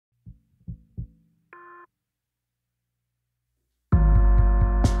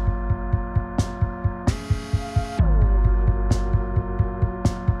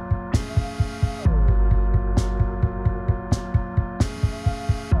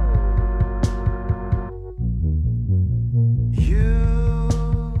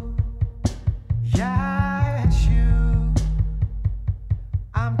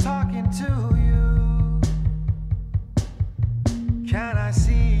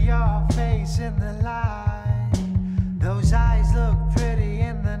your face in the light. Those eyes look pretty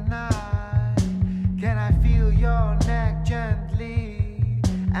in the night. Can I feel your neck gently?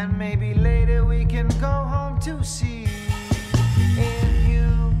 And maybe later we can go home to see if you,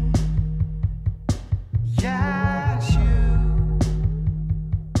 yes you,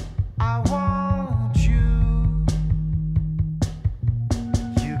 I want you.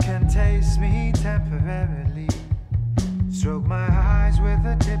 You can taste me temporarily. Stroke my eyes with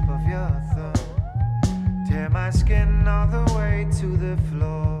the tip of your thumb. Tear my skin all the way to the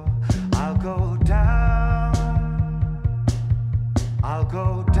floor. I'll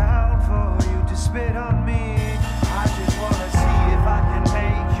go down for you to spit on me. I just wanna see if I can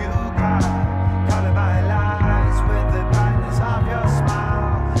make you cry. Color my lies with the brightness of your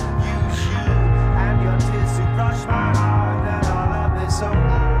smile. Use you and your tears to brush my heart. And all of this so I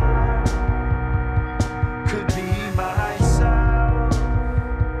could be myself,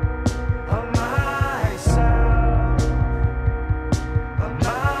 oh myself, oh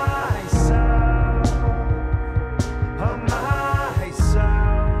myself, oh myself.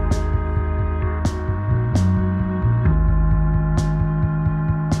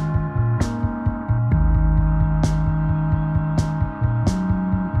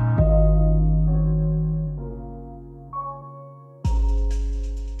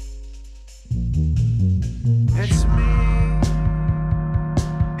 It's me,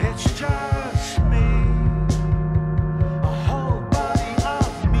 it's just me, a whole body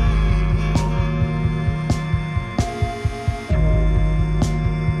of me.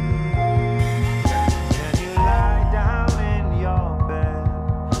 Can you lie down in your bed?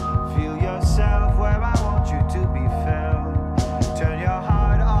 Feel yourself where I want you to be felt. Turn your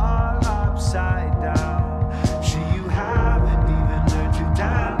heart all upside down. See, you haven't even learned to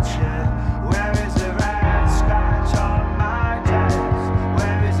dance yet. Where is the red scratch on my chest?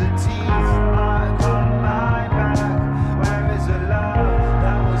 Where is the teeth mark on my back? Where is the love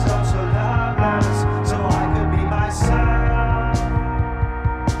that was also loveless? So I could be myself,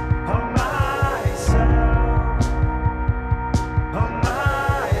 oh myself, oh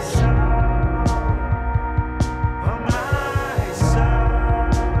myself, oh myself.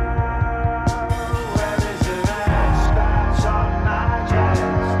 Where is the red scratch on my chest?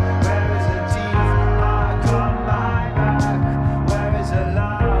 Where is the teeth mark on my back? Where is the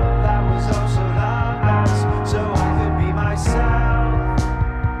love that was also loveless? So I could be myself,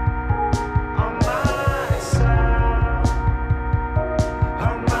 oh myself,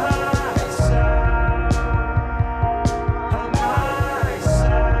 oh myself, oh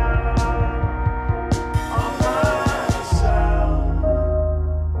myself, oh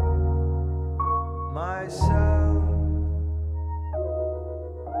myself, myself.